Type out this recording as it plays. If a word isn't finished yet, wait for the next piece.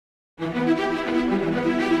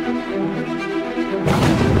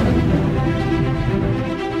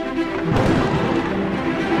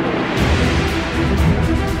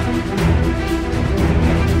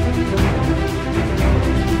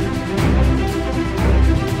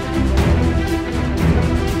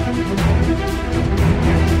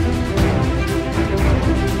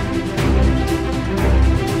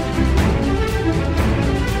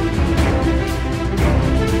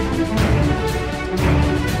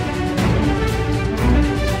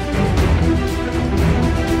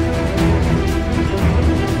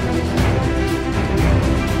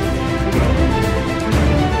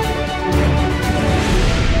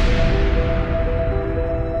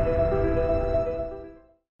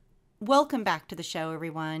Welcome back to the show,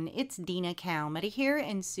 everyone. It's Dina Calmette here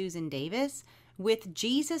and Susan Davis with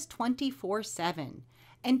Jesus 24/7.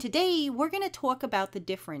 And today we're going to talk about the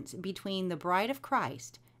difference between the bride of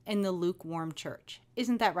Christ and the lukewarm church.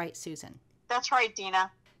 Isn't that right, Susan? That's right,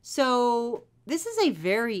 Dina. So this is a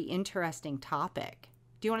very interesting topic.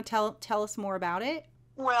 Do you want to tell us more about it?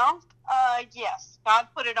 Well, yes. God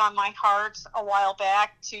put it on my heart a while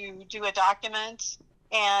back to do a document,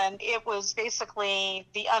 and it was basically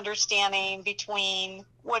the understanding between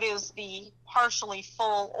what is the partially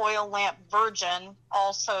full oil lamp virgin,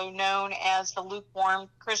 also known as the lukewarm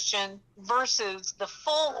Christian, versus the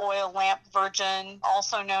full oil lamp virgin,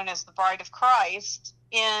 also known as the bride of Christ,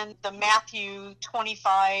 in the Matthew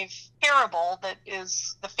 25 parable that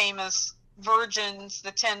is the famous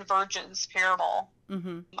the 10 virgins parable.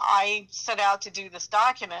 Mm-hmm. I set out to do this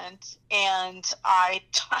document, and I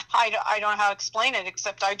don't know how to explain it,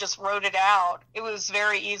 except I just wrote it out. It was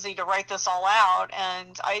very easy to write this all out,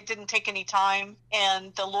 and I didn't take any time,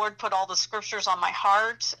 and the Lord put all the scriptures on my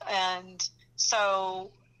heart, and so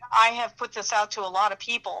I have put this out to a lot of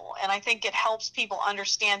people, and I think it helps people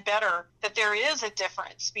understand better that there is a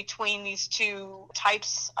difference between these two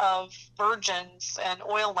types of virgins and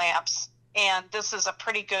oil lamps. And this is a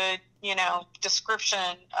pretty good,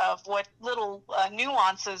 description of what little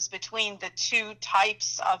nuances between the two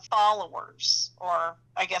types of followers, or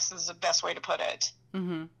I guess is the best way to put it.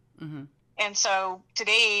 Mm-hmm. Mm-hmm. And so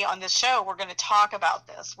today on this show, we're going to talk about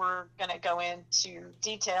this. We're going to go into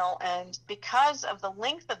detail. And because of the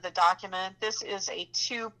length of the document, this is a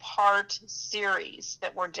 2-part series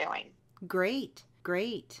that we're doing. Great.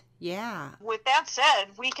 Yeah. With that said,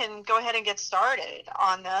 we can go ahead and get started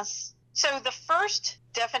on this. So the first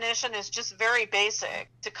definition is just very basic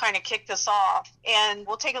to kind of kick this off. And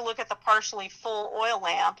we'll take a look at the partially full oil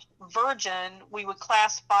lamp. Virgin, we would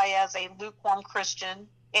classify as a lukewarm Christian.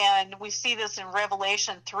 And we see this in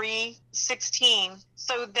Revelation 3:16.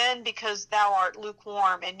 So then, because thou art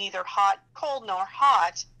lukewarm and neither cold nor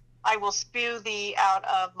hot, I will spew thee out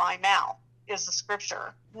of my mouth, is the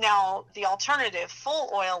scripture. Now, the alternative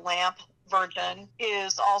full oil lamp virgin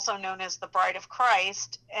is also known as the bride of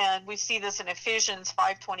Christ, and we see this in Ephesians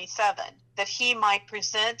 5:27, that he might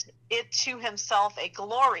present it to himself a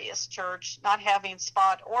glorious church, not having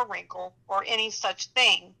spot or wrinkle or any such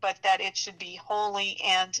thing, but that it should be holy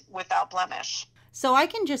and without blemish. So I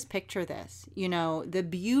can just picture this, the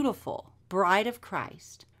beautiful bride of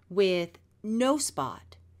Christ with no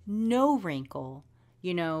spot, no wrinkle,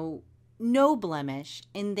 no blemish,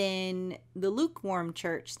 and then the lukewarm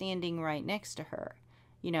church standing right next to her,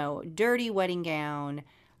 dirty wedding gown,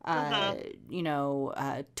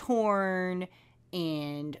 torn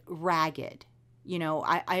and ragged.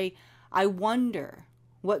 I wonder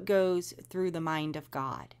what goes through the mind of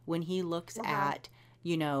God when he looks at,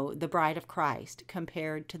 the bride of Christ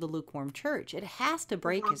compared to the lukewarm church. It has to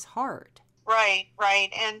break his heart. Right.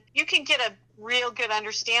 And you can get a real good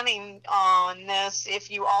understanding on this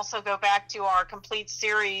if you also go back to our complete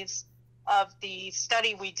series of the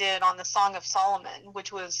study we did on the Song of Solomon,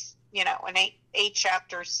 which was, an eight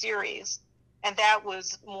chapter series. And that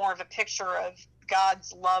was more of a picture of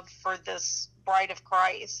God's love for this bride of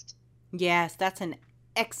Christ. Yes, that's an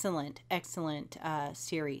excellent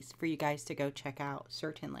series for you guys to go check out,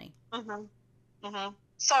 certainly.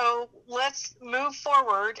 So let's move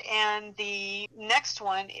forward, and the next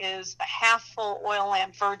one is the half-full oil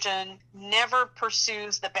lamp virgin never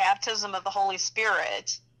pursues the baptism of the Holy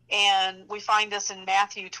Spirit, and we find this in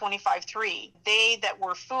Matthew 25:3. They that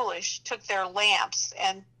were foolish took their lamps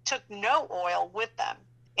and took no oil with them,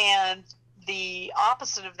 and the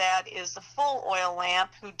opposite of that is the full oil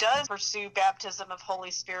lamp who does pursue baptism of Holy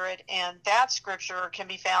Spirit, and that scripture can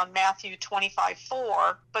be found Matthew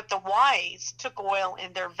 25:4. But the wise took oil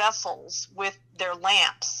in their vessels with their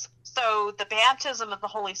lamps. So the baptism of the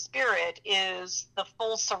Holy Spirit is the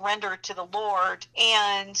full surrender to the Lord,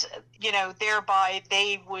 and, thereby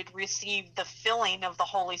they would receive the filling of the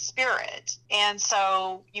Holy Spirit. And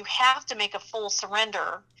so you have to make a full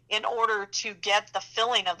surrender in order to get the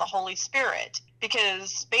filling of the Holy Spirit,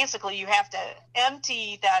 because basically you have to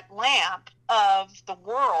empty that lamp of the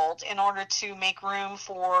world in order to make room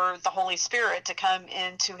for the Holy Spirit to come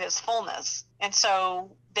into his fullness. And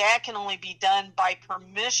so that can only be done by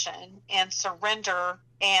permission and surrender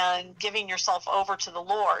and giving yourself over to the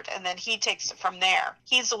Lord, and then he takes it from there.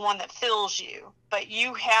 He's the one that fills you, but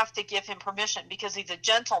you have to give him permission, because he's a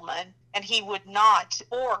gentleman and he would not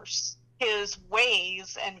force his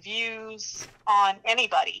ways and views on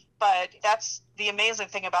anybody. But that's the amazing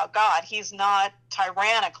thing about God. He's not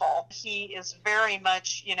tyrannical. He is very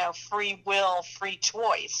much, free will, free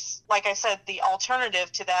choice. Like I said, the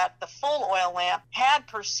alternative to that, the full oil lamp, had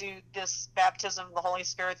pursued this baptism of the Holy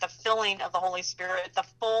Spirit, the filling of the Holy Spirit, the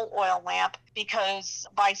full oil lamp, because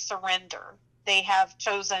by surrender, they have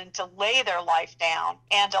chosen to lay their life down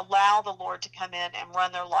and allow the Lord to come in and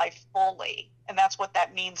run their life fully. And that's what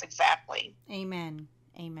that means exactly. Amen.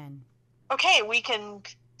 Amen. Okay, we can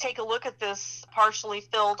take a look at this partially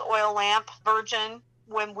filled oil lamp virgin.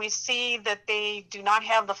 When we see that they do not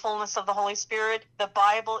have the fullness of the Holy Spirit, the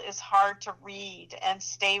Bible is hard to read and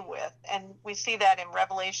stay with. And we see that in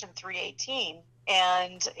Revelation 3:18.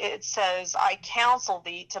 And it says, I counsel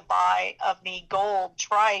thee to buy of me gold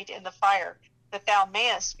tried in the fire, that thou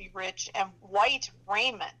mayest be rich, and white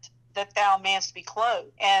raiment, that thou mayest be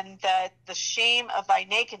clothed, and that the shame of thy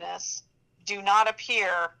nakedness do not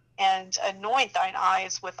appear, and anoint thine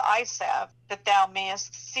eyes with eye salve, that thou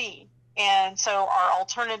mayest see. And so our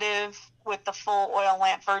alternative with the full oil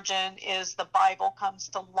lamp virgin is the Bible comes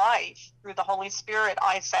to life through the Holy Spirit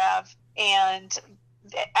eye salve. And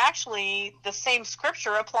actually, the same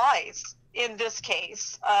scripture applies in this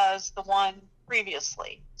case as the one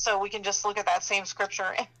previously. So we can just look at that same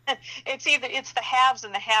scripture. It's the haves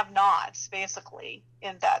and the have-nots, basically,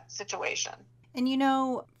 in that situation. And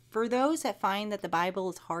for those that find that the Bible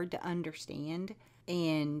is hard to understand,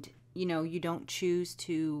 and you don't choose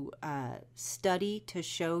to study to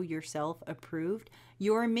show yourself approved,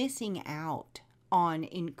 you're missing out on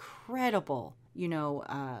incredible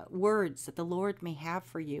words that the Lord may have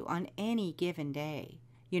for you on any given day.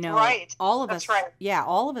 Right. All of That's us, right. yeah,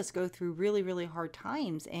 all of us go through really, really hard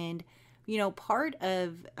times. And, part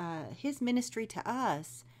of his ministry to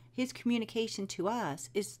us, his communication to us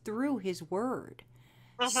is through his word.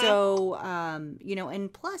 Mm-hmm. So,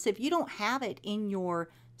 and plus, if you don't have it in your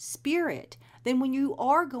spirit, then when you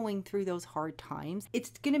are going through those hard times,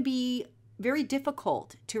 it's going to be very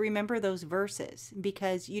difficult to remember those verses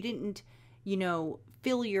because you didn't,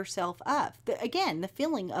 fill yourself up. The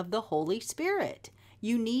filling of the Holy Spirit.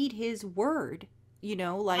 You need his word,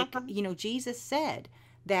 Jesus said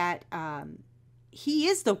that he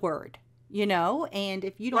is the word, and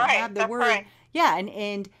if you don't have the word, right. yeah,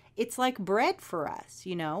 and it's like bread for us,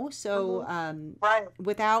 so right.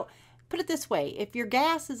 Without, put it this way, if your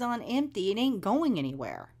gas is on empty, it ain't going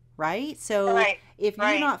anywhere, right? So right. if you're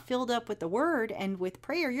right. not filled up with the word and with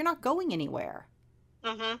prayer, you're not going anywhere.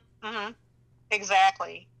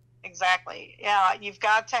 Exactly. Yeah, you've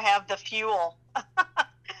got to have the fuel.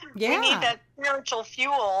 Yeah. We need that spiritual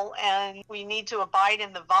fuel, and we need to abide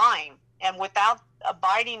in the vine. And without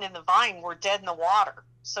abiding in the vine, we're dead in the water,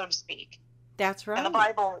 so to speak. That's right. And the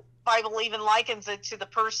Bible even likens it to the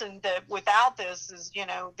person that without this is,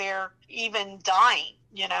 they're even dying,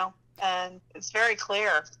 and it's very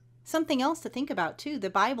clear. Something else to think about, too. The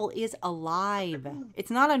Bible is alive.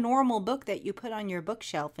 It's not a normal book that you put on your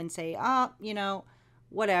bookshelf and say,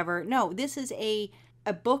 whatever. No, this is a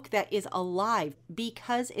book that is alive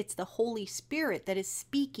because it's the Holy Spirit that is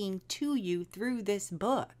speaking to you through this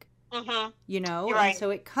book. Mm-hmm. You're right. And so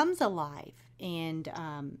it comes alive, and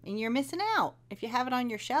you're missing out. If you have it on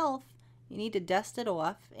your shelf, you need to dust it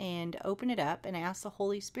off and open it up and ask the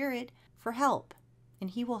Holy Spirit for help, and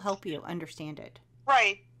he will help you understand it.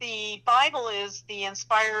 Right. The Bible is the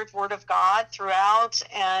inspired word of God throughout,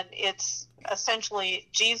 and it's essentially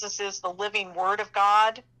Jesus is the living word of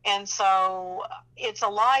God. And so it's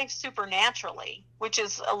alive supernaturally, which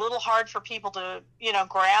is a little hard for people to,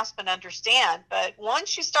 grasp and understand. But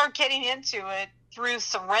once you start getting into it through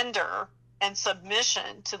surrender and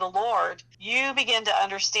submission to the Lord, you begin to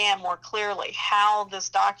understand more clearly how this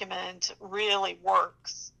document really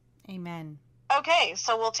works. Amen. Okay,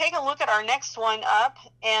 so we'll take a look at our next one up,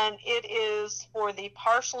 and it is for the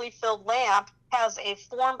partially filled lamp has a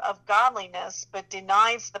form of godliness but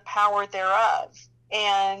denies the power thereof.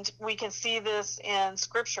 And we can see this in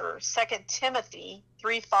Scripture. 2 Timothy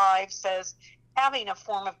 3:5 says, having a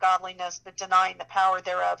form of godliness but denying the power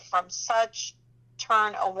thereof, from such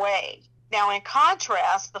turn away. Now, in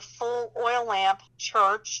contrast, the full oil lamp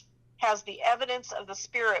church has the evidence of the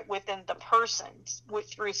Spirit within the persons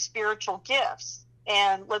through spiritual gifts.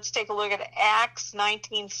 And let's take a look at Acts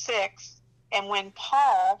 19:6. And when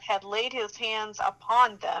Paul had laid his hands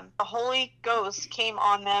upon them, the Holy Ghost came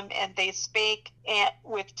on them, and they spake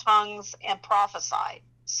with tongues and prophesied.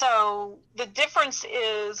 So the difference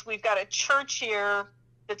is we've got a church here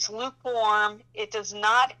that's lukewarm. It does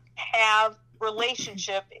not have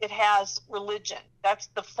relationship. It has religion. That's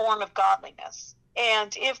the form of godliness.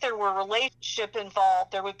 And if there were relationship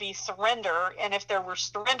involved, there would be surrender. And if there were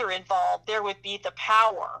surrender involved, there would be the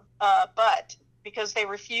power. But because they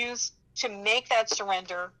refuse to make that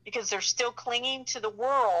surrender, because they're still clinging to the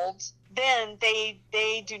world, then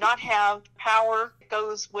they do not have power that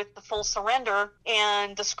goes with the full surrender.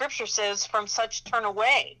 And the scripture says, from such turn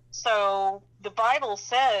away. So the Bible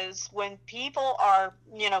says when people are,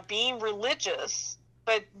 being religious,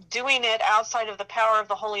 but doing it outside of the power of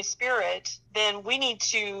the Holy Spirit, then we need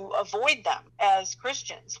to avoid them as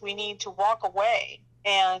Christians. We need to walk away.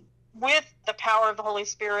 And with the power of the Holy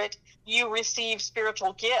Spirit, you receive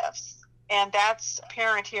spiritual gifts. And that's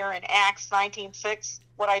apparent here in Acts 19:6,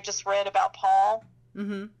 what I just read about Paul.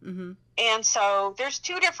 Mm-hmm, mm-hmm. And so there's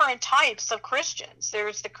two different types of Christians.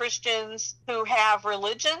 There's the Christians who have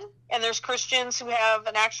religion, and there's Christians who have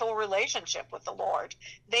an actual relationship with the Lord.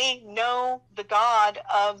 They know the God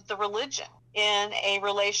of the religion in a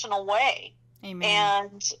relational way. Amen.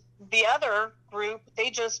 And the other group,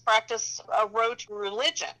 they just practice a rote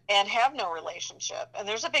religion and have no relationship. And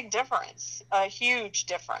there's a big difference, a huge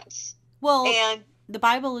difference. Well, and the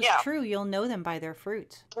Bible is true. You'll know them by their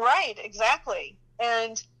fruits. Right, exactly.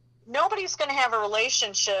 And nobody's going to have a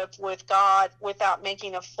relationship with God without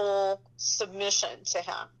making a full submission to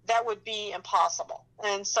him. That would be impossible.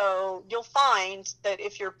 And so you'll find that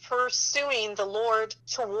if you're pursuing the Lord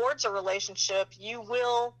towards a relationship, you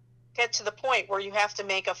will get to the point where you have to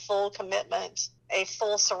make a full commitment, a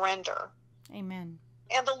full surrender. Amen.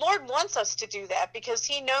 And the Lord wants us to do that because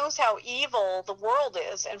he knows how evil the world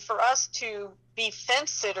is. And for us to be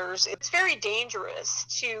fence sitters, it's very dangerous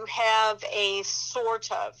to have a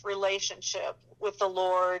sort of relationship with the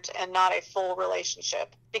Lord and not a full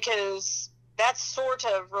relationship, because that sort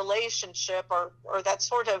of relationship or that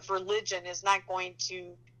sort of religion is not going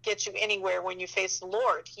to get you anywhere when you face the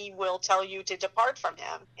Lord. He will tell you to depart from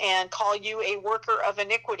him and call you a worker of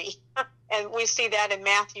iniquity. And we see that in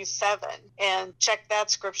Matthew 7, and check that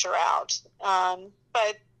scripture out.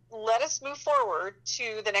 But let us move forward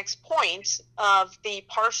to the next point of the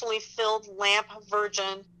partially filled lamp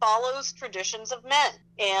virgin follows traditions of men.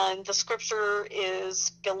 And the scripture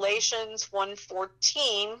is Galatians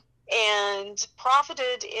 1:14. And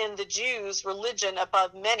profited in the Jews' religion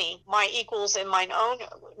above many, my equals in mine own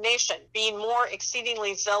nation, being more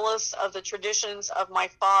exceedingly zealous of the traditions of my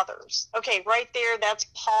fathers. Okay, right there, that's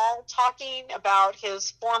Paul talking about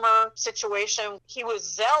his former situation. He was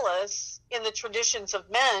zealous in the traditions of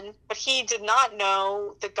men, but he did not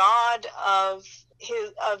know the God of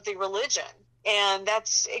the religion. And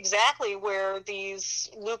that's exactly where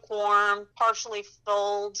these lukewarm, partially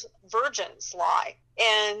filled virgins lie.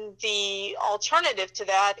 And the alternative to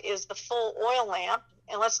that is the full oil lamp.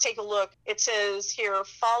 And let's take a look. It says here,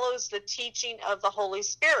 follows the teaching of the Holy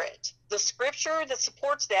Spirit. The scripture that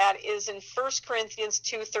supports that is in 1 Corinthians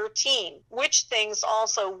 2:13, which things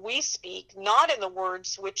also we speak, not in the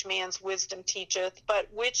words which man's wisdom teacheth,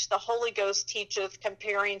 but which the Holy Ghost teacheth,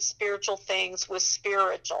 comparing spiritual things with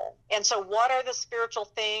spiritual. And so what are the spiritual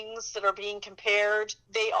things that are being compared?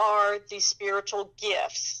 They are the spiritual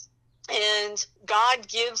gifts. And God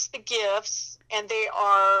gives the gifts, and they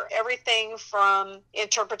are everything from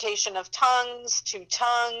interpretation of tongues to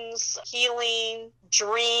tongues, healing,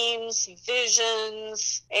 dreams,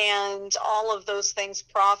 visions, and all of those things,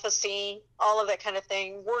 prophecy, all of that kind of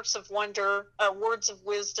thing, works of wonder, words of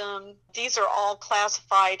wisdom. These are all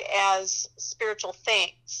classified as spiritual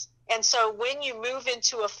things. And so when you move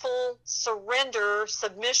into a full surrender,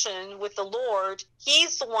 submission with the Lord,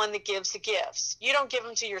 he's the one that gives the gifts. You don't give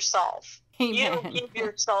them to yourself. Amen. You don't give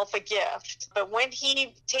yourself a gift. But when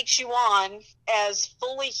he takes you on as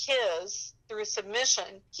fully his through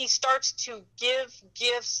submission, he starts to give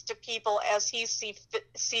gifts to people as he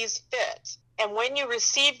sees fit. And when you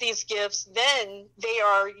receive these gifts, then they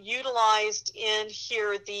are utilized in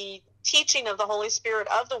here the teaching of the Holy Spirit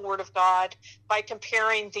of the Word of God by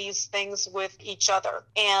comparing these things with each other.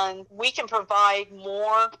 And we can provide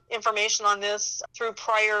more information on this through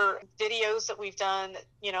prior videos that we've done.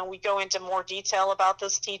 You know, we go into more detail about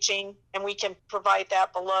this teaching, and we can provide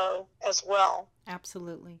that below as well.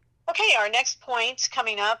 Absolutely. Okay, our next point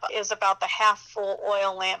coming up is about the half-full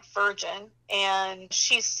oil lamp virgin, and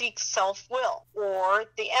she seeks self-will, or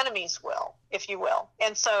the enemy's will, if you will.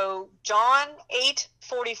 And so John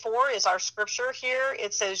 8:44 is our scripture here.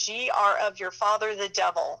 It says, ye are of your father the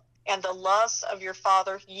devil, and the lusts of your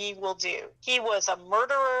father ye will do. He was a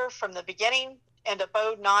murderer from the beginning, and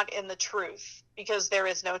abode not in the truth, because there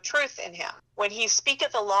is no truth in him. When he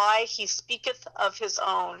speaketh a lie, he speaketh of his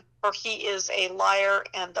own, for he is a liar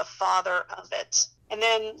and the father of it. And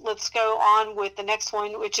then let's go on with the next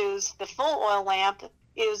one, which is the full oil lamp.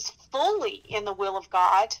 is fully in the will of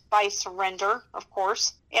God by surrender, of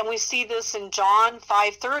course. And we see this in John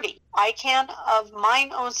 5:30. I can of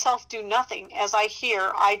mine own self do nothing. As I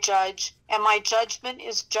hear, I judge, and my judgment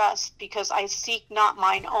is just, because I seek not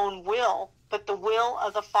mine own will, but the will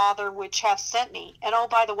of the Father which hath sent me. And oh,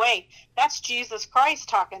 by the way, that's Jesus Christ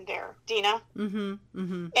talking there, Dina. Mm-hmm.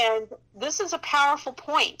 Mm-hmm. And this is a powerful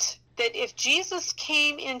point, that if Jesus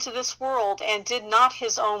came into this world and did not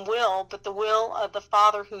his own will, but the will of the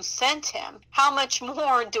Father who sent him, how much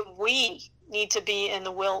more do we need to be in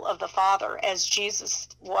the will of the Father as Jesus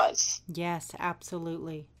was? Yes,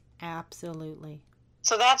 absolutely. Absolutely.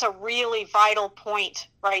 So that's a really vital point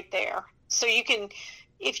right there. So you can,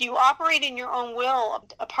 if you operate in your own will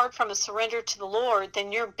apart from a surrender to the Lord,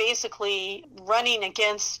 then you're basically running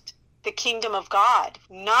against the kingdom of God.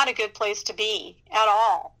 Not a good place to be at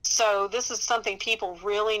all. So this is something people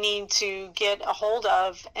really need to get a hold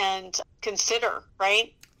of and consider,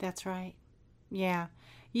 right? That's right. Yeah.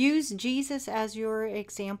 Use Jesus as your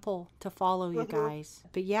example to follow, you guys.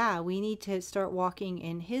 But yeah, we need to start walking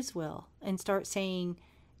in his will and start saying,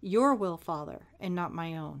 your will, Father, and not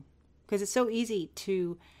my own. Because it's so easy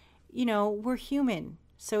to, we're human.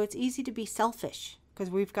 So it's easy to be selfish because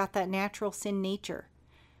we've got that natural sin nature.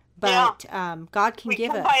 But God can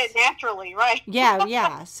give us. We come by it naturally, right?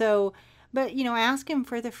 Yeah. So, but, ask him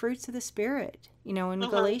for the fruits of the Spirit, in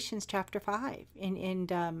Galatians chapter 5.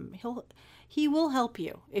 And he will help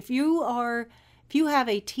you. If you have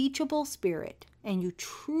a teachable spirit and you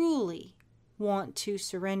truly want to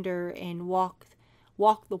surrender and walk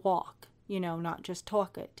the walk, not just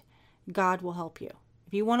talk it, God will help you.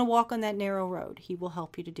 If you want to walk on that narrow road, he will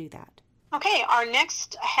help you to do that. Okay, our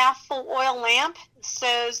next half-full oil lamp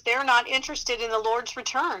says they're not interested in the Lord's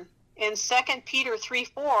return. In 2 Peter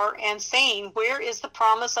 3:4, and saying, where is the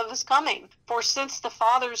promise of his coming? For since the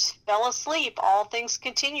fathers fell asleep, all things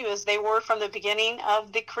continue as they were from the beginning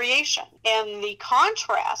of the creation. And the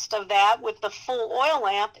contrast of that with the full oil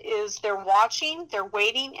lamp is they're watching, they're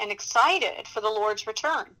waiting, and excited for the Lord's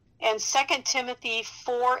return. And 2 Timothy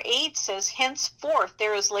 4:8 says, henceforth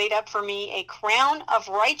there is laid up for me a crown of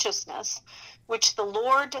righteousness, which the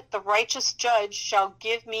Lord, the righteous judge, shall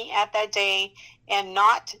give me at that day, and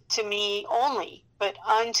not to me only, but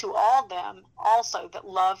unto all them also that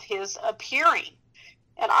love his appearing.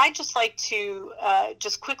 And I just like to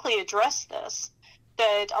just quickly address this,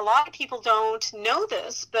 that a lot of people don't know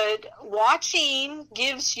this, but watching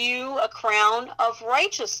gives you a crown of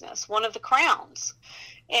righteousness, one of the crowns.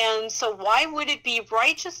 And so why would it be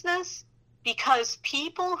righteousness? Because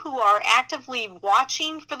people who are actively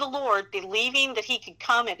watching for the Lord, believing that he could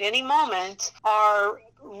come at any moment, are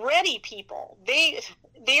ready people. They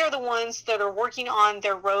are the ones that are working on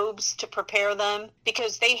their robes to prepare them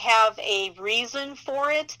because they have a reason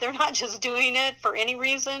for it. They're not just doing it for any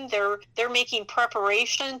reason. They're making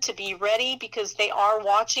preparation to be ready because they are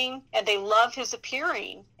watching and they love his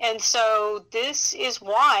appearing. And so this is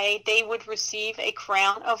why they would receive a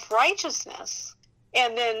crown of righteousness.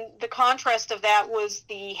 And then the contrast of that was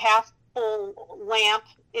the half-full lamp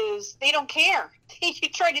is they don't care. You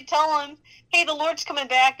try to tell them, hey, the Lord's coming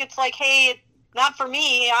back. It's like, hey, not for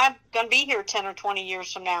me. I'm going to be here 10 or 20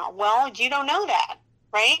 years from now. Well, you don't know that,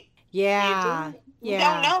 right? Yeah. You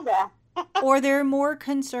don't know that. Or they're more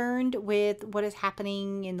concerned with what is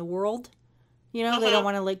happening in the world. They don't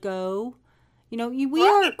want to let go. We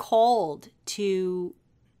are called to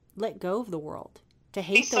let go of the world, to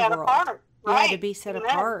hate the world. Apart. Right. Yeah, to be set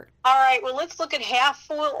apart. All right, well, let's look at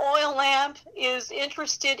half-full oil lamp is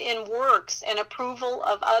interested in works and approval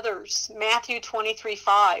of others. Matthew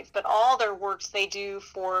 23:5. But all their works they do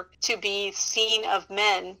to be seen of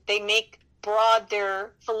men. They make broad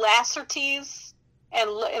their phylacteries and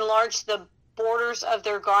enlarge the borders of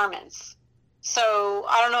their garments. So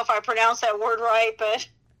I don't know if I pronounced that word right, but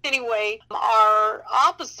anyway, our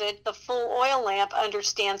opposite, the full oil lamp,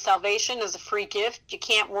 understands salvation as a free gift. You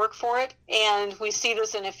can't work for it. And we see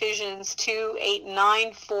this in Ephesians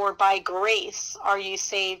 2:8-9, for by grace are ye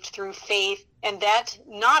saved through faith, and that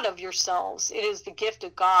not of yourselves. It is the gift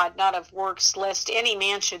of God, not of works, lest any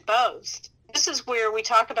man should boast. This is where we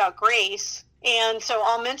talk about grace. And so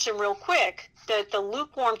I'll mention real quick that the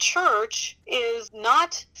lukewarm church is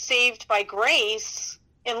not saved by grace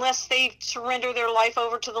unless they surrender their life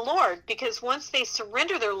over to the Lord. Because once they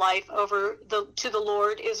surrender their life over to the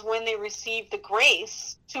Lord is when they receive the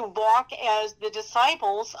grace to walk as the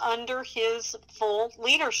disciples under his full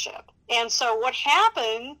leadership. And so what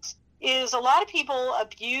happens is a lot of people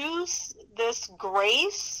abuse this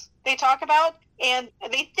grace they talk about, And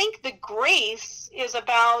they think the grace is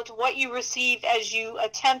about what you receive as you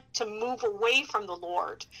attempt to move away from the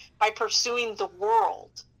Lord by pursuing the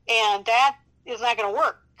world. And that is not going to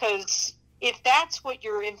work, because if that's what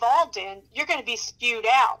you're involved in, you're going to be spewed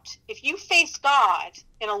out. If you face God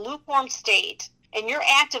in a lukewarm state and you're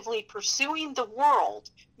actively pursuing the world,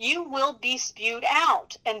 you will be spewed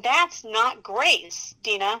out. And that's not grace,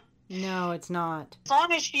 Dina. No, it's not. As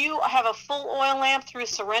long as you have a full oil lamp through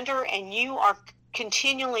surrender and you are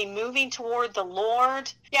continually moving toward the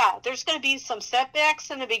Lord, yeah, there's going to be some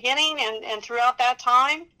setbacks in the beginning and throughout that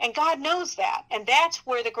time. And God knows that. And that's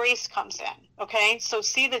where the grace comes in. Okay? So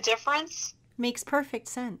see the difference? Makes perfect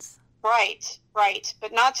sense. Right.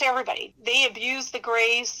 But not to everybody. They abuse the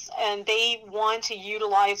grace and they want to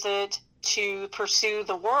utilize it to pursue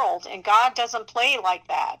the world, and God doesn't play like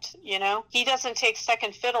that. He doesn't take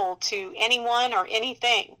second fiddle to anyone or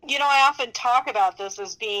anything. I often talk about this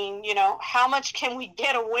as being, how much can we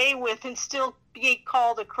get away with and still be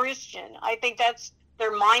called a Christian? I think that's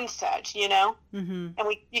their mindset, Mm-hmm.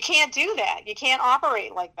 And you can't do that. You can't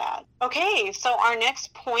operate like that. Okay, so our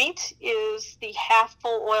next point is the half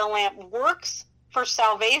full oil lamp works for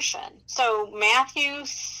salvation. So Matthew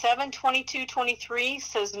 7:22-23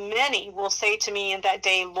 says, "Many will say to me in that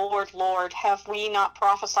day, Lord, Lord, have we not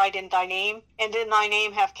prophesied in thy name? And in thy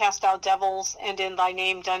name have cast out devils, and in thy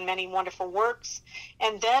name done many wonderful works?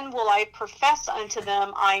 And then will I profess unto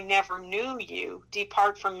them, I never knew you.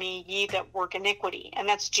 Depart from me, ye that work iniquity." And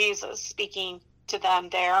that's Jesus speaking to them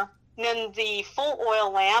there. And then the full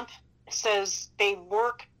oil lamp says they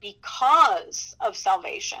work because of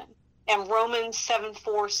salvation. And Romans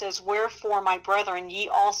 7:4 says, "Wherefore, my brethren, ye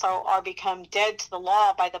also are become dead to the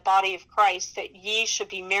law by the body of Christ, that ye should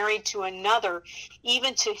be married to another,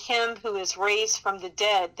 even to him who is raised from the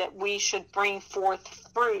dead, that we should bring forth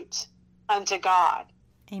fruit unto God."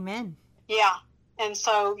 Amen. Yeah. And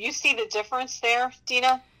so you see the difference there,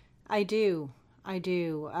 Dina? I do.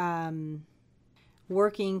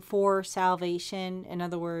 Working for salvation. In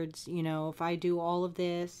other words, if I do all of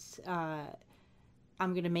this,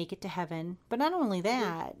 I'm going to make it to heaven. But not only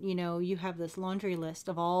that, you have this laundry list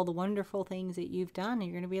of all the wonderful things that you've done. And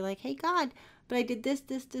you're going to be like, hey, God, but I did this,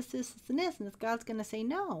 and this. And God's going to say,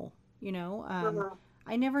 no,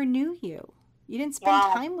 I never knew you. You didn't spend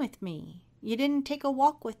time with me. You didn't take a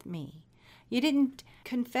walk with me. You didn't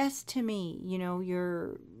confess to me,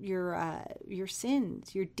 your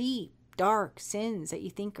sins, your deep, dark sins that you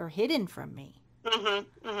think are hidden from me.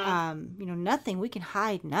 Nothing, we can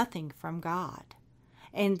hide nothing from God.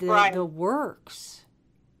 And the works,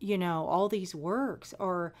 all these works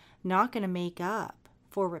are not going to make up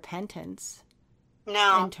for repentance.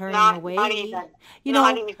 No, and turning not away.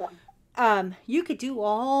 even. You could do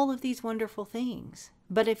all of these wonderful things,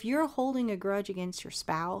 but if you're holding a grudge against your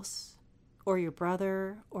spouse or your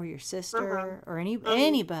brother or your sister or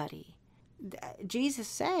anybody, Jesus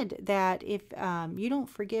said that if you don't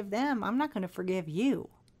forgive them, I'm not going to forgive you.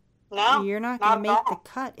 No, you're not going to make the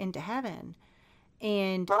cut into heaven.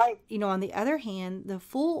 And, on the other hand, the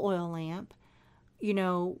full oil lamp,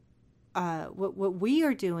 what we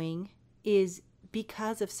are doing is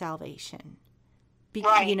because of salvation.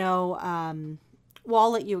 Well,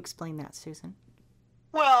 I'll let you explain that, Susan.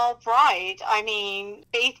 Well, right. I mean,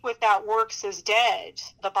 faith without works is dead,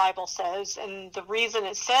 the Bible says. And the reason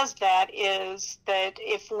it says that is that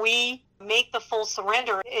if we make the full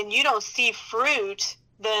surrender and you don't see fruit,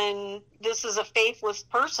 then this is a faithless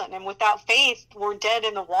person. And without faith, we're dead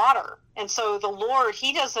in the water. And so the Lord,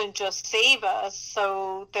 he doesn't just save us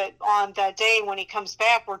so that on that day when he comes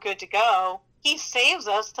back, we're good to go. He saves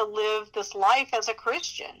us to live this life as a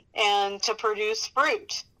Christian and to produce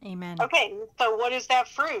fruit. Amen. Okay, so what is that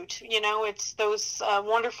fruit? It's those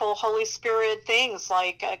wonderful Holy Spirit things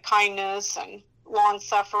like kindness and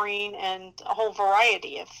long-suffering and a whole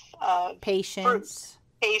variety of patience. Fruits.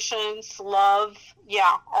 Patience, love,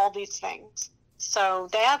 all these things. So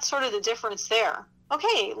that's sort of the difference there.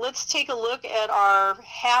 Okay, let's take a look at our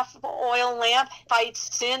half oil lamp.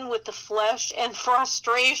 Fights sin with the flesh and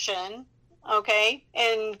frustration. Okay,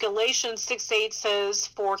 and Galatians 6:8 says,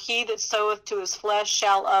 "For he that soweth to his flesh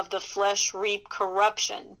shall of the flesh reap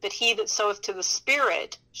corruption, but he that soweth to the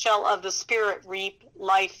Spirit shall of the Spirit reap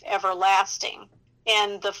life everlasting."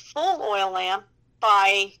 And the full oil lamp,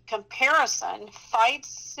 by comparison, fights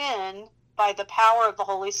sin by the power of the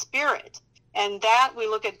Holy Spirit. And that we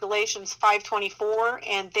look at Galatians 5:24,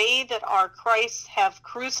 "And they that are Christ have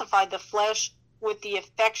crucified the flesh with the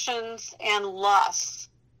affections and lusts."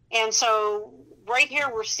 And so right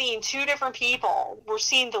here we're seeing two different people. We're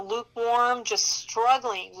seeing the lukewarm just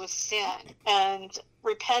struggling with sin and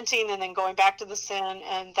repenting and then going back to the sin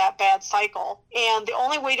and that bad cycle. And the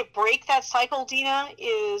only way to break that cycle, Dina,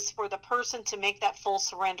 is for the person to make that full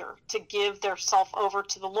surrender, to give their self over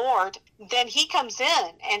to the Lord. Then he comes in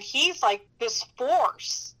and he's like this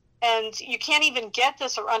force. And you can't even get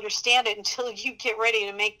this or understand it until you get ready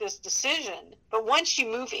to make this decision. But once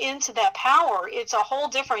you move into that power, it's a whole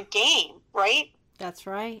different game, right? That's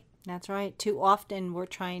right. That's right. Too often we're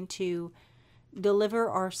trying to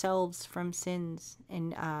deliver ourselves from sins,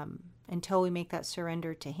 and until we make that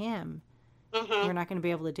surrender to him, we're not going to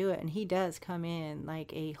be able to do it. And he does come in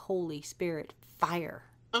like a Holy Spirit fire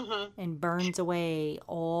and burns away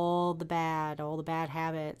all the bad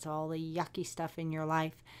habits, all the yucky stuff in your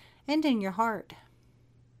life and in your heart.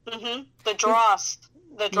 The dross,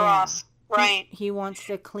 right. He wants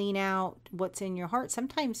to clean out what's in your heart.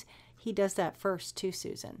 Sometimes he does that first too,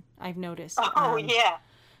 Susan. I've noticed. Oh, yeah,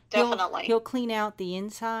 definitely. He'll clean out the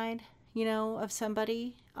inside, of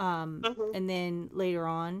somebody. And then later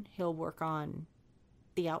on, he'll work on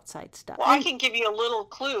the outside stuff. Well, I can give you a little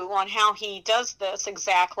clue on how he does this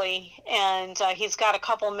exactly. And he's got a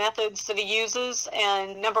couple methods that he uses.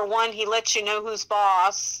 And number one, he lets you know who's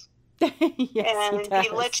boss. Yes, and he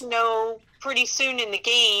lets you know pretty soon in the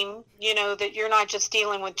game, that you're not just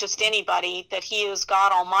dealing with just anybody, that he is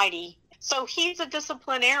God Almighty. So he's a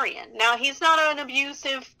disciplinarian. Now, he's not an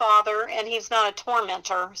abusive father, and he's not a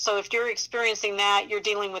tormentor. So if you're experiencing that, you're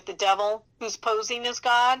dealing with the devil who's posing as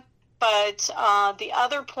God. But the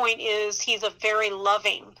other point is he's a very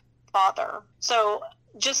loving father. So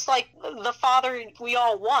just like the father we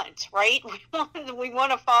all want, right? We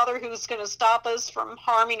want a father who's going to stop us from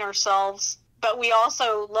harming ourselves. But we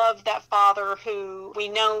also love that father who we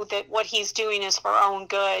know that what he's doing is for our own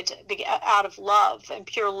good, out of love and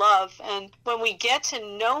pure love. And when we get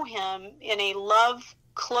to know him in a love,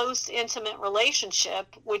 close, intimate relationship,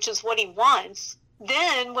 which is what he wants,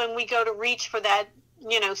 then when we go to reach for that,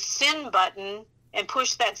 sin button and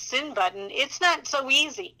push that sin button, it's not so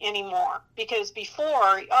easy anymore. Because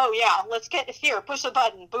before, oh yeah, let's get here, push the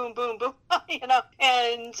button, boom, boom, boom,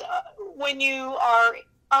 And when you are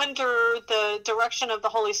under the direction of the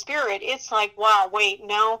Holy Spirit, it's like, wow, wait,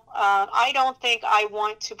 no, I don't think I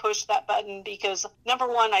want to push that button because, number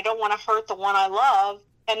one, I don't want to hurt the one I love.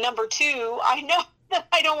 And number two, I know that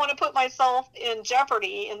I don't want to put myself in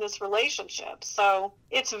jeopardy in this relationship. So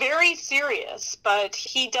it's very serious, but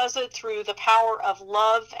he does it through the power of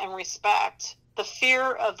love and respect. The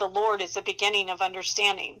fear of the Lord is the beginning of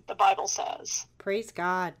understanding, the Bible says. Praise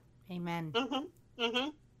God. Amen.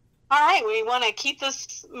 All right, we want to keep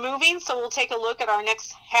this moving, so we'll take a look at our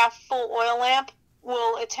next half-full oil lamp.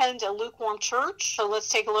 We'll attend a lukewarm church. So let's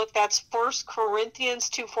take a look. That's 1 Corinthians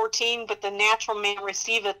 2:14. But the natural man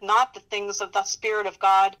receiveth not the things of the Spirit of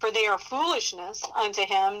God, for they are foolishness unto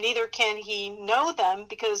him. Neither can he know them,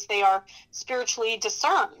 because they are spiritually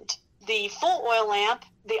discerned. The full oil lamp,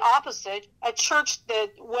 the opposite, a church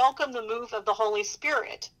that welcomed the move of the Holy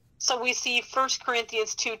Spirit. So we see 1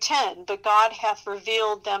 Corinthians 2:10, but God hath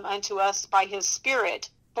revealed them unto us by his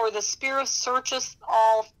Spirit. For the Spirit searcheth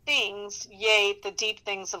all things, yea, the deep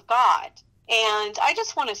things of God. And I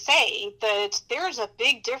just want to say that there's a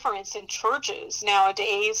big difference in churches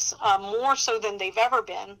nowadays, more so than they've ever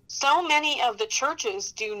been. So many of the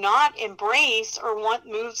churches do not embrace or want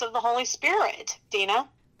moves of the Holy Spirit, Dina.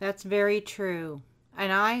 That's very true.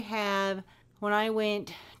 And when I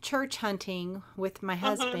went church hunting with my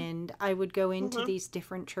husband, I would go into these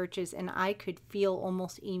different churches, and I could feel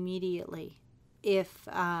almost immediately if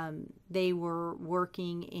they were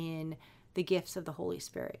working in the gifts of the Holy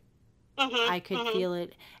Spirit. I could feel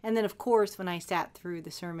it. And then, of course, when I sat through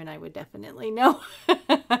the sermon, I would definitely know.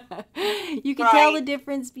 You can tell the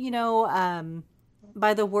difference,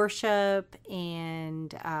 by the worship,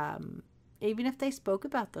 and even if they spoke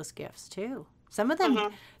about those gifts, too. Some of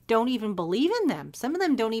them don't even believe in them. Some of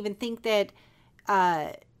them don't even think that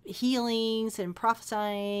healings and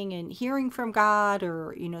prophesying and hearing from God,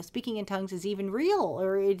 or speaking in tongues, is even real,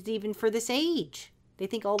 or it's even for this age. They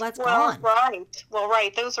think all that's gone.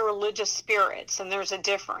 Right. Those are religious spirits, and there's a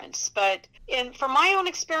difference. But from my own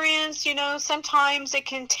experience, sometimes it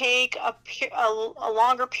can take a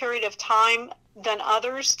longer period of time than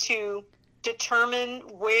others to determine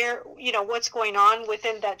where, what's going on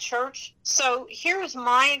within that church. So here's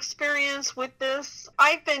my experience with this.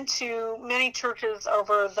 I've been to many churches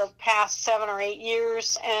over the past 7 or 8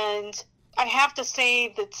 years, and I have to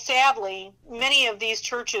say that sadly, many of these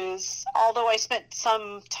churches, although I spent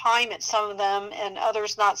some time at some of them and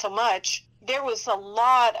others not so much, there was a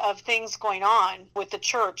lot of things going on with the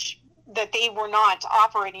church that they were not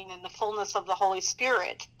operating in the fullness of the Holy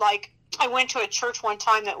Spirit. Like, I went to a church one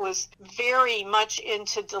time that was very much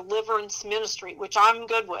into deliverance ministry, which I'm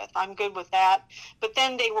good with. I'm good with that. But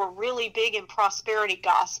then they were really big in prosperity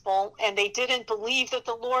gospel, and they didn't believe that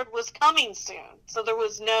the Lord was coming soon. So there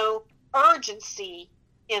was no urgency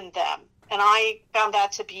in them. And I found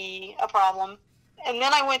that to be a problem. And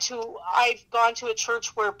then I've gone to a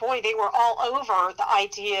church where, boy, they were all over the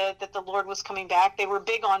idea that the Lord was coming back. They were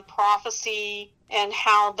big on prophecy and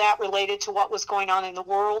how that related to what was going on in the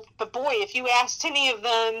world. But boy, if you asked any of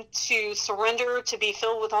them to surrender, to be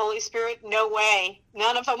filled with the Holy Spirit, no way.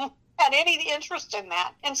 None of them had any interest in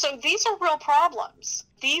that. And so these are real problems.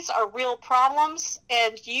 These are real problems,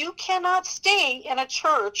 and you cannot stay in a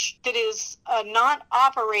church that is not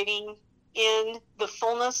operating in the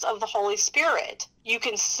fullness of the Holy Spirit. You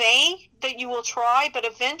can say that you will try, but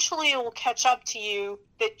eventually it will catch up to you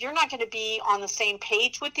that you're not going to be on the same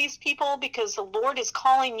page with these people, because the Lord is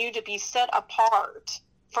calling you to be set apart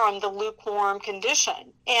from the lukewarm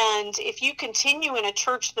condition. And if you continue in a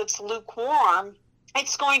church that's lukewarm,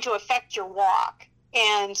 it's going to affect your walk,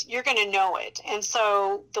 and you're going to know it. And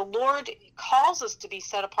so the Lord calls us to be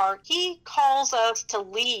set apart. He calls us to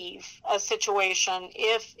leave a situation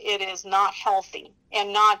if it is not healthy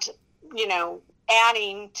and not,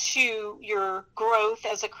 adding to your growth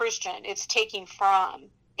as a Christian. It's taking from.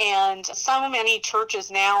 And so many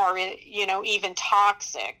churches now are, even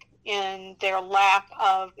toxic in their lack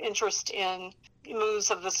of interest in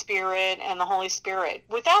moves of the Spirit and the Holy Spirit.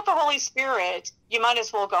 Without the Holy Spirit, you might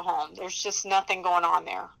as well go home. There's just nothing going on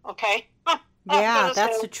there. Okay? Yeah,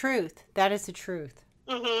 that's the truth. That is the truth.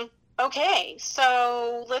 Mm-hmm. Okay,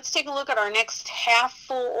 so let's take a look at our next half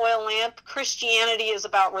full oil lamp. Christianity is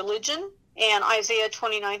about religion. And Isaiah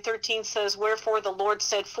 29:13 says, "Wherefore the Lord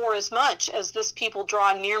said, Forasmuch as this people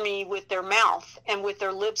draw near me with their mouth, and with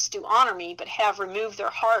their lips do honor me, but have removed their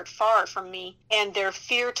heart far from me, and their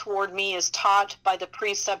fear toward me is taught by the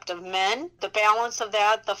precept of men." The balance of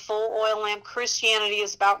that, the full oil lamp Christianity,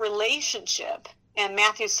 is about relationship. And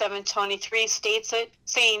Matthew 7:23 states it,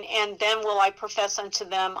 saying, "And then will I profess unto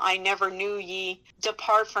them, I never knew ye.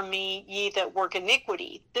 Depart from me, ye that work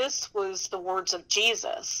iniquity." This was the words of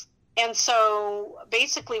Jesus. And so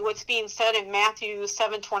basically what's being said in Matthew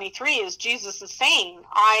 7:23 is Jesus is saying,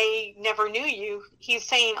 I never knew you. He's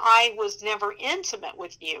saying, I was never intimate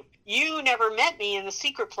with you. You never met me in the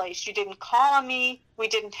secret place. You didn't call on me. We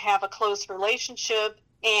didn't have a close relationship.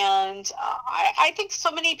 And I think so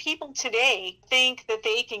many people today think that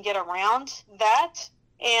they can get around that.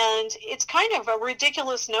 And it's kind of a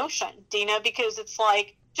ridiculous notion, Dina, because it's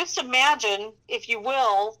like, just imagine, if you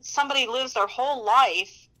will, somebody lives their whole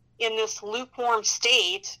life in this lukewarm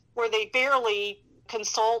state where they barely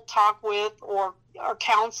consult, talk with, or are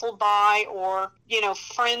counseled by, or,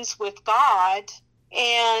 friends with God.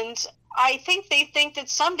 And I think they think that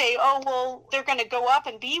someday, they're going to go up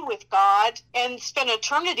and be with God and spend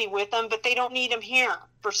eternity with him, but they don't need him here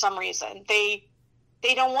for some reason. They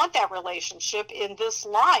don't want that relationship in this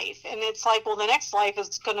life. And it's like, well, the next life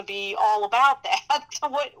is going to be all about that.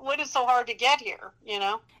 What is so hard to get here,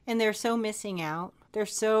 And they're so missing out. They're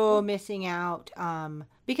so missing out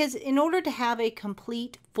because in order to have a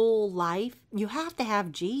complete, full life, you have to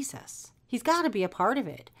have Jesus. He's got to be a part of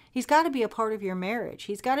it. He's got to be a part of your marriage.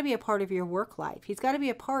 He's got to be a part of your work life. He's got to be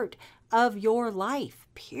a part of your life,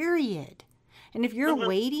 period. And if you're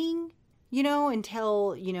waiting,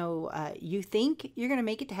 until, you think you're going to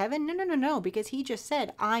make it to heaven, no, because he just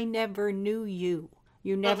said, I never knew you.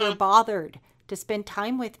 You never bothered to spend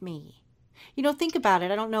time with me. Think about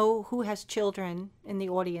it. I don't know who has children in the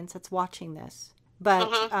audience that's watching this, but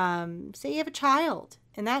say you have a child,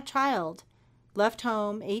 and that child left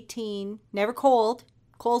home, 18, never calls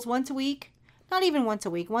once a week, not even once a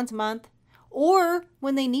week, once a month, or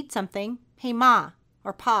when they need something, hey, Ma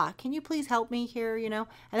or Pa, can you please help me here, and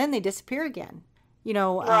then they disappear again.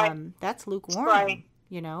 Right. That's lukewarm, right.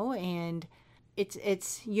 And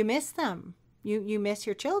it's you miss them. You miss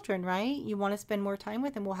your children, right? You want to spend more time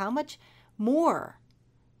with them. Well, how much more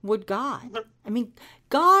would God? I mean,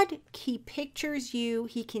 God, he pictures you.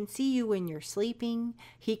 He can see you when you're sleeping.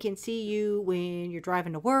 He can see you when you're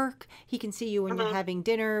driving to work. He can see you when you're having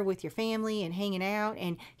dinner with your family and hanging out.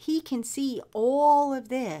 And he can see all of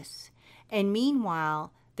this. And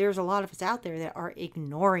meanwhile, there's a lot of us out there that are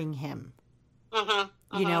ignoring him.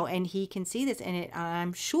 And he can see this. And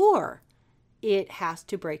I'm sure it has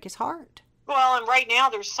to break his heart. Well, and right now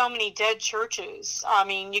there's so many dead churches. I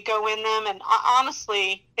mean, you go in them and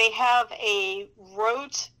honestly, they have a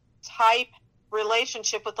rote type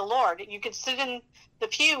relationship with the Lord. You could sit in the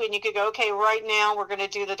pew and you could go, okay, right now we're going to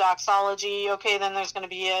do the doxology. Okay, then there's going to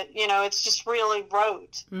be it. It's just really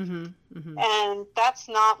rote. Mm-hmm. Mm-hmm. And that's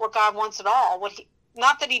not what God wants at all.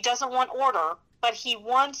 Not that he doesn't want order, but he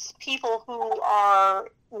wants people who are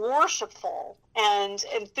worshipful and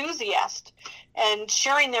enthusiastic and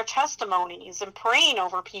sharing their testimonies and praying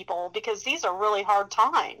over people, because these are really hard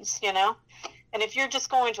times, And if you're just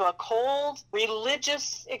going to a cold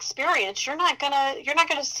religious experience, you're not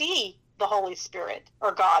gonna see the Holy Spirit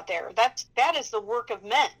or God there. That is the work of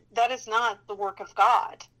men. That is not the work of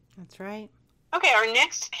God. That's right. Okay, our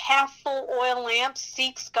next half-full oil lamp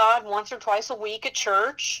seeks God once or twice a week at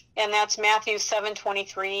church, and that's Matthew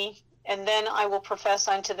 7:23. And then I will profess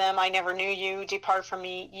unto them, I never knew you. Depart from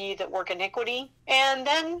me, ye that work iniquity. And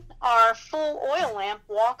then our full oil lamp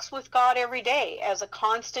walks with God every day as a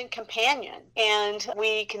constant companion. And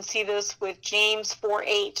we can see this with James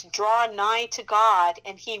 4:8. Draw nigh to God,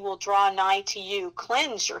 and he will draw nigh to you.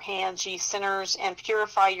 Cleanse your hands, ye sinners, and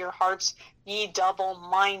purify your hearts, ye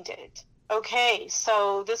double-minded. Okay,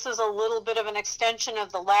 so this is a little bit of an extension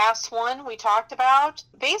of the last one we talked about.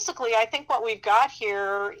 Basically, I think what we've got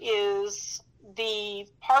here is the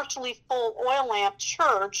partially full oil lamp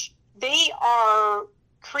church. They are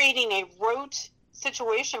creating a rote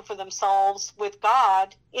situation for themselves with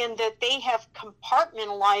God, in that they have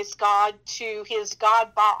compartmentalized God to his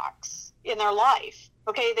God box in their life.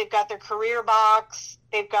 Okay, they've got their career box,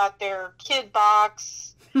 they've got their kid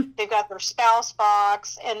box, they've got their spouse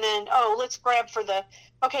box, and then, let's grab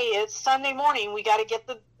it's Sunday morning, we got to get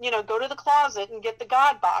go to the closet and get the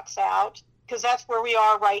God box out, because that's where we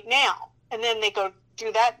are right now. And then they go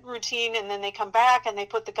do that routine, and then they come back and they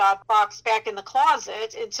put the God box back in the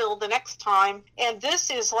closet until the next time. And this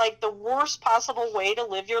is like the worst possible way to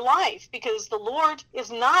live your life, because the Lord is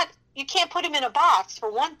not, you can't put him in a box, for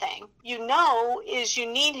one thing. You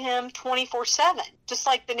need him 24/7, just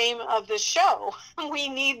like the name of this show. We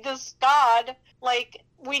need this God,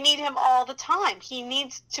 we need him all the time. He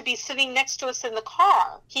needs to be sitting next to us in the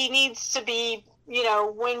car. He needs to be,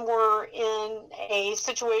 when we're in a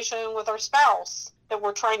situation with our spouse that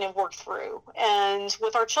we're trying to work through, and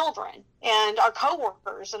with our children and our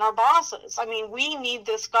coworkers and our bosses. I mean, we need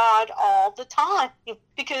this God all the time,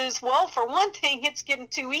 because, well, for one thing, it's getting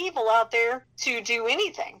too evil out there to do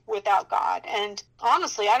anything without God. And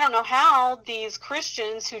honestly, I don't know how these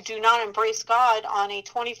Christians who do not embrace God on a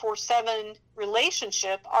 24/7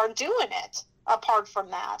 relationship are doing it. Apart from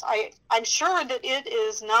that, I'm sure that it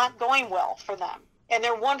is not going well for them, and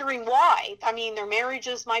they're wondering why. I mean, their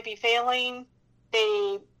marriages might be failing.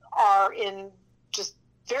 They are in just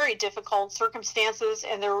very difficult circumstances,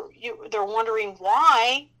 and they're wondering,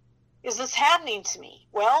 why is this happening to me?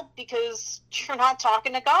 Well, because you're not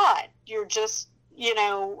talking to God. You're just,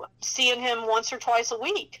 seeing him once or twice a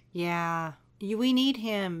week. Yeah. We need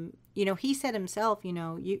him. He said himself,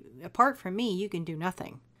 apart from me, you can do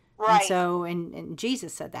nothing. Right. And so, and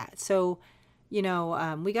Jesus said that. So, we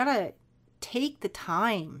got to take the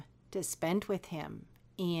time to spend with him.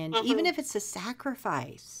 And even if it's a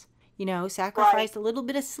sacrifice, sacrifice a little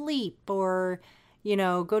bit of sleep, or,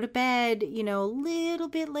 go to bed, a little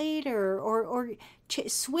bit later, or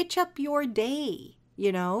switch up your day,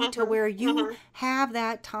 to where you have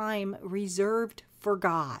that time reserved for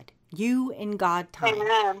God, you and God time.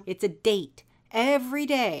 Amen. It's a date every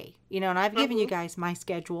day, and I've given you guys my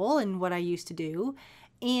schedule and what I used to do.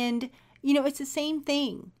 And, it's the same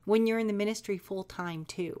thing when you're in the ministry full time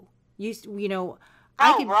too.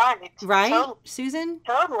 Right, totally. Susan?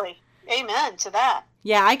 Totally. Amen to that.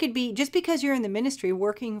 Yeah, I could be, just because you're in the ministry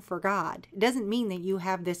working for God, it doesn't mean that you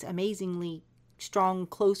have this amazingly strong,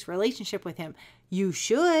 close relationship with him. You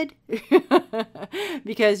should,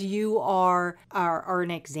 because you are an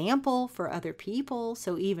example for other people.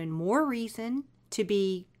 So even more reason to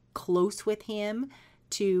be close with him,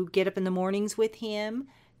 to get up in the mornings with him,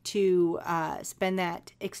 to spend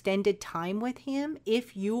that extended time with him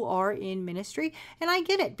if you are in ministry. And I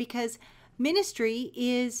get it, because ministry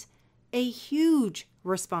is a huge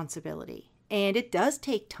responsibility, and it does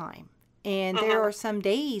take time. And there are some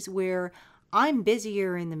days where I'm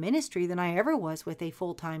busier in the ministry than I ever was with a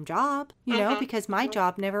full-time job, because my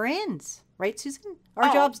job never ends. Right, Susan?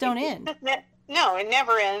 Our jobs don't end. No, it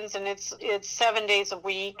never ends, and it's 7 days a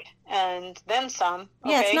week, and then some.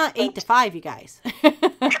 Okay? Yeah, it's not 8 to 5, you guys.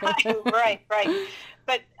 Right.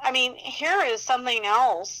 But, I mean, here is something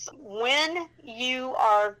else. When you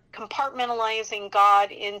are compartmentalizing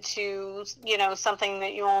God into, something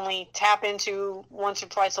that you only tap into once or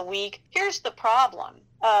twice a week, here's the problem.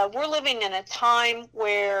 We're living in a time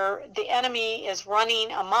where the enemy is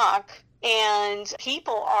running amok And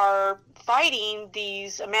people are fighting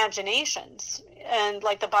these imaginations. And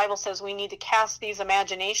like the Bible says, we need to cast these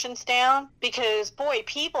imaginations down because, boy,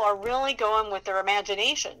 people are really going with their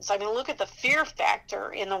imaginations. I mean, look at the fear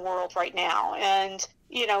factor in the world right now. And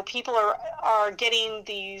people are getting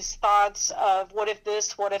these thoughts of what if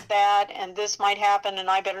this, what if that, and this might happen, and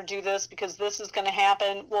I better do this because this is going to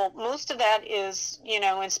happen. Well, most of that is,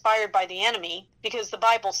 inspired by the enemy because the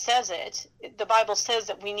Bible says it. The Bible says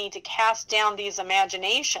that we need to cast down these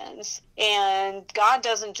imaginations, and God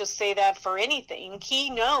doesn't just say that for anything. He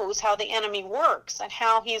knows how the enemy works and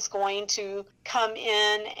how he's going to come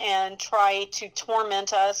in and try to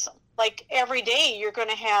torment us. Like every day you're going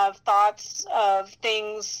to have thoughts of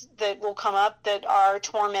things that will come up that are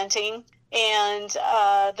tormenting. And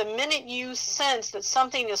the minute you sense that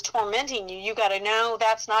something is tormenting you, you got to know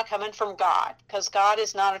that's not coming from God, because God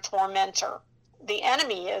is not a tormentor. The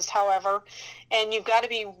enemy is, however, and you've got to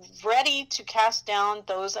be ready to cast down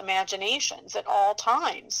those imaginations at all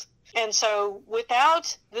times. And so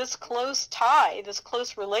without this close tie, this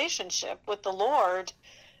close relationship with the Lord,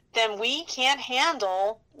 then we can't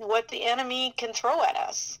handle what the enemy can throw at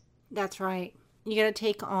us. That's right. You got to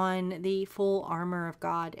take on the full armor of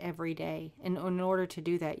God every day. And in order to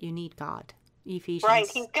do that, you need God. Ephesians right.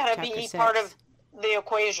 He's got to be 6. Part of the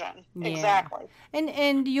equation. Yeah. Exactly.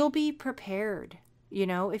 And you'll be prepared.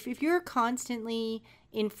 If you're constantly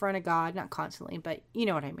in front of God, not constantly, but you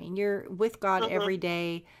know what I mean. You're with God every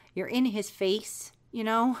day. You're in his face,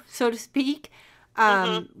 so to speak.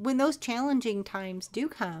 When those challenging times do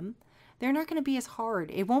come, they're not going to be as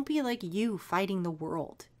hard. It won't be like you fighting the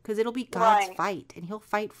world, because it'll be God's fight, and he'll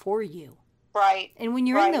fight for you. Right. And when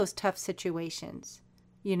you're in those tough situations,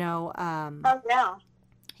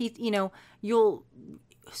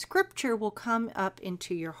 Scripture will come up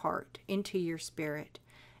into your heart, into your spirit.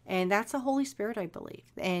 And that's the Holy Spirit, I believe.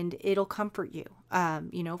 And it'll comfort you.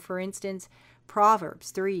 For instance,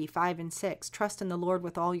 Proverbs 3, 5, and 6. Trust in the Lord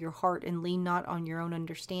with all your heart and lean not on your own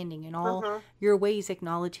understanding. In all your ways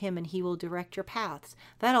acknowledge him, and he will direct your paths.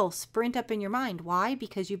 That'll sprint up in your mind. Why?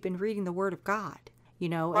 Because you've been reading the Word of God,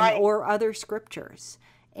 or other scriptures.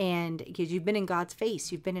 And because you've been in God's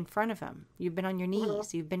face, you've been in front of him, you've been on your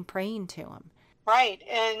knees, you've been praying to him. Right.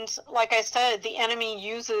 And like I said, the enemy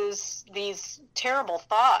uses these terrible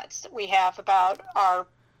thoughts that we have about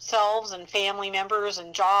ourselves and family members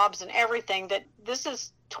and jobs and everything, that this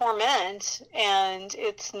is torment and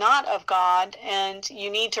it's not of God, and you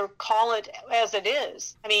need to call it as it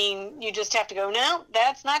is. I mean, you just have to go, no,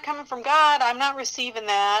 that's not coming from God. I'm not receiving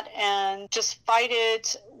that, and just fight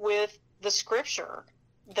it with the scripture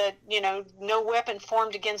that, no weapon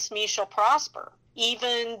formed against me shall prosper.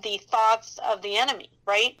 Even the thoughts of the enemy,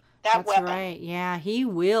 right? That's weapon. Right. Yeah, he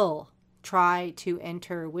will try to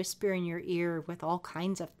whisper in your ear with all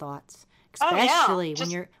kinds of thoughts, especially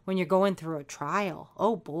when you're going through a trial.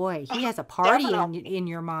 Oh boy, he has a party in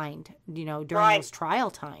your mind, during those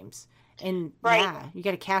trial times. And you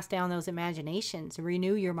got to cast down those imaginations and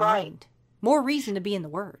renew your mind. More reason to be in the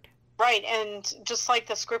Word. Right, and just like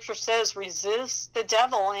the scripture says, resist the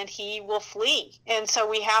devil and he will flee. And so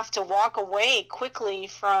we have to walk away quickly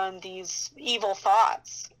from these evil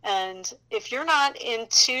thoughts. And if you're not in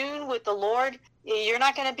tune with the Lord, you're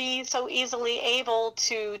not going to be so easily able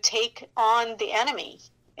to take on the enemy.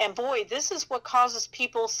 And boy, this is what causes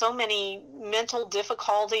people so many mental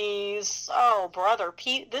difficulties. Oh, brother,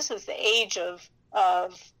 this is the age of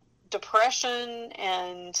depression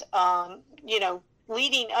and,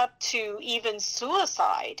 leading up to even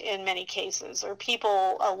suicide in many cases, or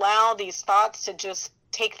people allow these thoughts to just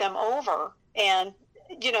take them over. And,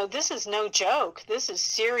 this is no joke. This is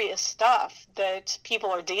serious stuff that people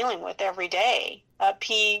are dealing with every day.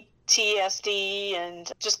 PTSD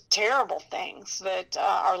and just terrible things that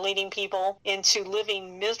are leading people into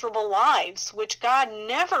living miserable lives, which God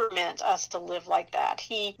never meant us to live like that.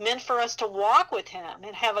 He meant for us to walk with him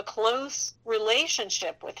and have a close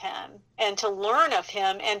relationship with him and to learn of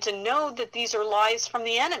him and to know that these are lies from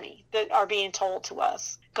the enemy that are being told to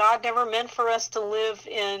us. God never meant for us to live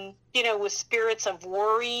in, with spirits of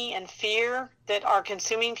worry and fear that are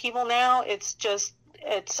consuming people now. It's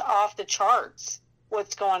off the charts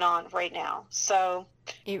what's going on right now. So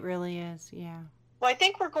it really is. Yeah. Well, I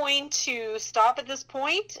think we're going to stop at this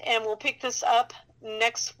point, and we'll pick this up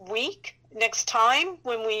next time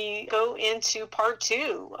when we go into part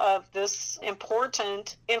 2 of this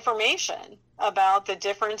important information about the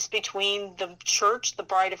difference between the church, the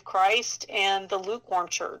bride of Christ, and the lukewarm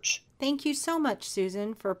church. Thank you so much,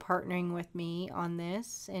 Susan, for partnering with me on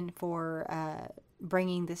this and for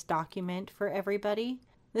bringing this document for everybody.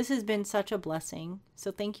 This has been such a blessing, so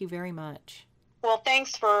thank you very much. Well,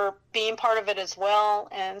 thanks for being part of it as well.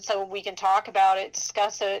 And so we can talk about it,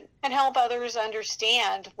 discuss it, and help others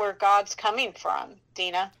understand where God's coming from,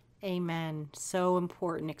 Dina. Amen. So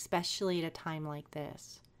important, especially at a time like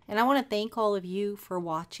this. And I want to thank all of you for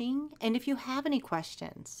watching. And if you have any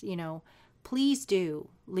questions, please do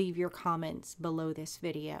leave your comments below this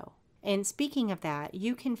video. And speaking of that,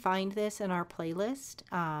 you can find this in our playlist.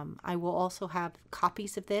 I will also have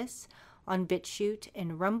copies of this on BitChute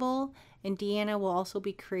and Rumble. And Deanna will also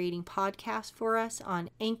be creating podcasts for us on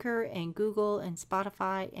Anchor and Google and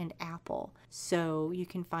Spotify and Apple. So you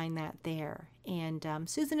can find that there. And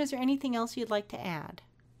Susan, is there anything else you'd like to add?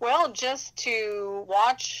 Well, just to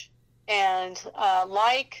watch and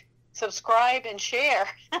like, subscribe, and share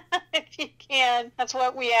if you can. That's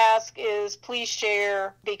what we ask, is please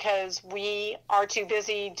share, because we are too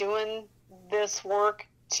busy doing this work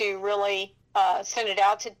to really send it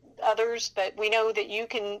out to others. But we know that you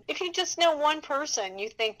can, if you just know one person you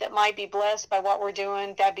think that might be blessed by what we're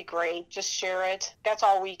doing, that'd be great. Just share it. That's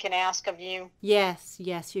all we can ask of you. Yes,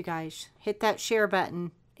 you guys. Hit that share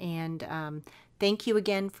button. And thank you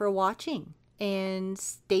again for watching. And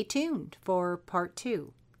stay tuned for part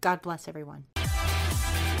 2. God bless everyone.